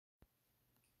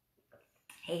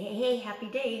Hey, happy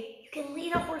day. You can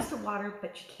lead a horse to water,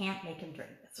 but you can't make him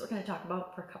drink. That's what we're going to talk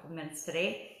about for a couple of minutes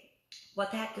today.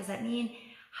 What the heck does that mean?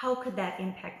 How could that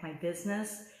impact my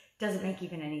business? Does it make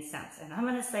even any sense? And I'm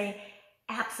going to say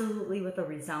absolutely with a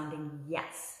resounding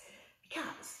yes.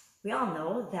 Because we all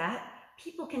know that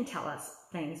people can tell us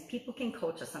things, people can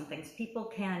coach us on things,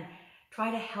 people can try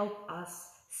to help us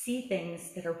see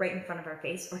things that are right in front of our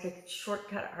face or to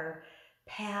shortcut our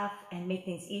path and make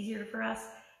things easier for us.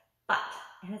 But,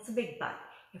 and it's a big but,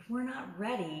 if we're not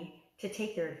ready to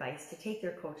take their advice, to take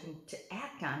their coaching, to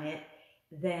act on it,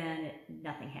 then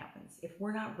nothing happens. If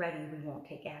we're not ready, we won't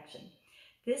take action.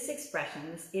 This expression,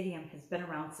 this idiom, has been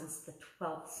around since the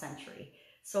 12th century.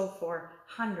 So for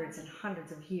hundreds and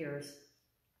hundreds of years,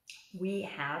 we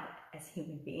have, as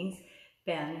human beings,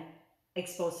 been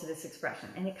exposed to this expression.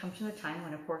 And it comes from the time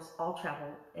when, of course, all travel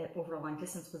over a long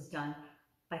distance was done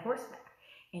by horseback.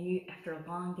 And you, after a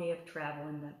long day of travel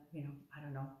in the, I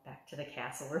don't know, back to the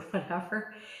castle or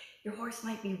whatever, your horse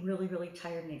might be really, really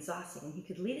tired and exhausted. And you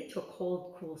could lead it to a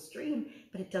cold, cool stream,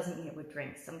 but it doesn't mean it would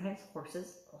drink. Sometimes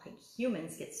horses, like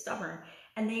humans, get stubborn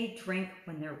and they drink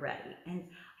when they're ready. And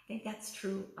I think that's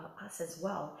true of us as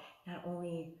well. Not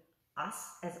only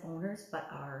us as owners, but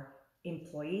our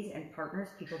employees and partners,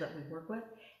 people that we work with,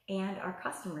 and our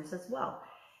customers as well.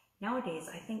 Nowadays,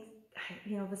 I think,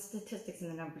 the statistics and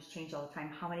the numbers change all the time.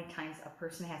 How many times a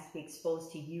person has to be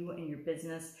exposed to you and your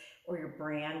business or your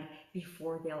brand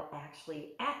before they'll actually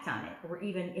act on it or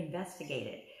even investigate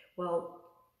it? Well,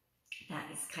 that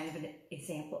is kind of an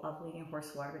example of leading a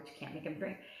horse to water, but you can't make them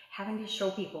drink. Having to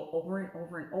show people over and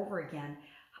over and over again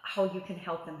how you can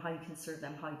help them, how you can serve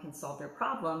them, how you can solve their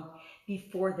problem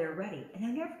before they're ready. And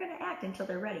they're never going to act until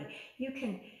they're ready. You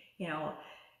can,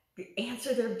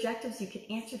 answer their objectives, you can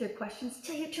answer their questions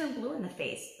till you turn blue in the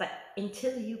face, but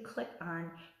until you click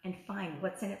on and find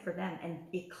what's in it for them and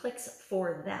it clicks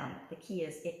for them, the key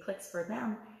is it clicks for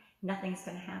them, nothing's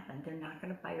going to happen. They're not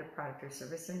going to buy your product or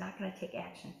service. They're not going to take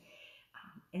action.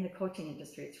 In the coaching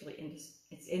industry,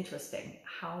 it's interesting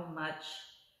how much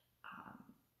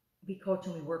we coach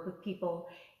and we work with people,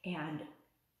 and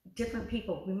different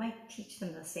people, we might teach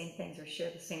them the same things or share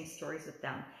the same stories with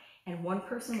them. And one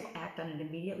person will act on it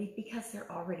immediately because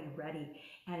they're already ready.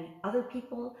 And other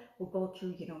people will go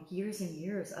through, years and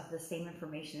years of the same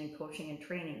information and coaching and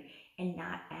training and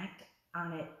not act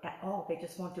on it at all. They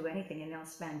just won't do anything, and they'll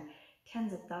spend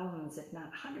tens of thousands, if not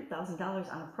 $100,000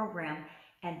 on a program,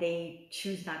 and they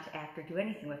choose not to act or do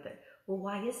anything with it. Well,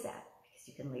 why is that? Because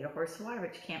you can lead a horse to water,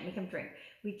 but you can't make them drink.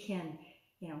 We can,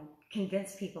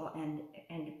 convince people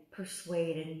and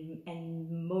persuade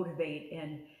and motivate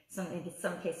and in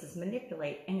some cases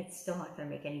manipulate, and it's still not going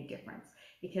to make any difference,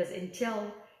 because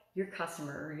until your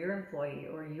customer or your employee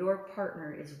or your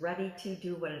partner is ready to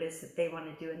do what it is that they want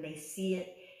to do and they see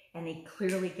it and they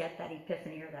clearly get that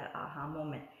epiphany or that aha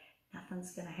moment,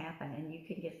 nothing's going to happen. And you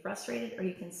can get frustrated, or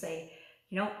you can say,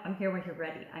 I'm here when you're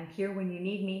ready. I'm here when you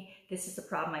need me. This is the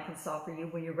problem I can solve for you.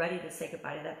 When you're ready to say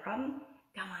goodbye to that problem,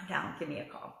 come on down, give me a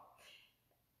call.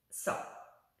 So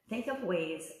think of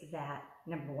ways that,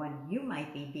 number one, you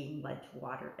might be being led to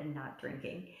water and not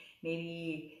drinking.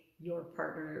 Maybe your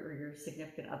partner or your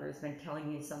significant other has been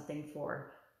telling you something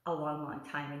for a long, long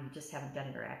time and you just haven't done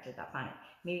it or acted up on it.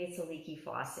 Maybe it's a leaky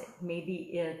faucet.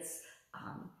 Maybe it's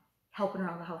helping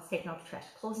around the house, taking out the trash,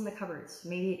 closing the cupboards.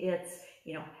 Maybe it's,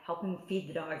 helping feed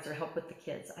the dogs or help with the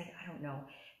kids. I don't know.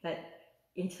 But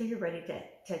until you're ready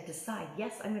to decide,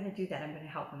 yes, I'm going to do that. I'm going to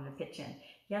help. I'm going to pitch in.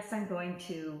 Yes, I'm going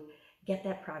to get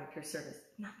that product or service.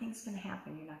 Nothing's going to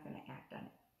happen. You're not going to act on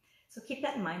it. So keep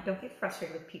that in mind. Don't get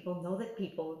frustrated with people. Know that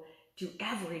people do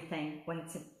everything when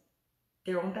it's in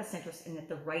their own best interest and at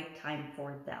the right time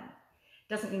for them.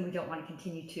 Doesn't mean we don't want to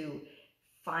continue to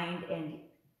find and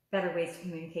better ways to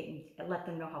communicate and let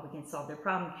them know how we can solve their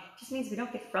problem. It just means we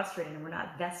don't get frustrated and we're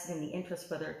not vested in the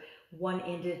interest whether one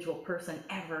individual person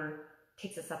ever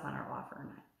takes us up on our offer or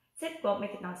not. That's it. Well,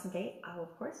 make it an awesome day. I'll,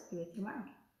 of course, be with you tomorrow.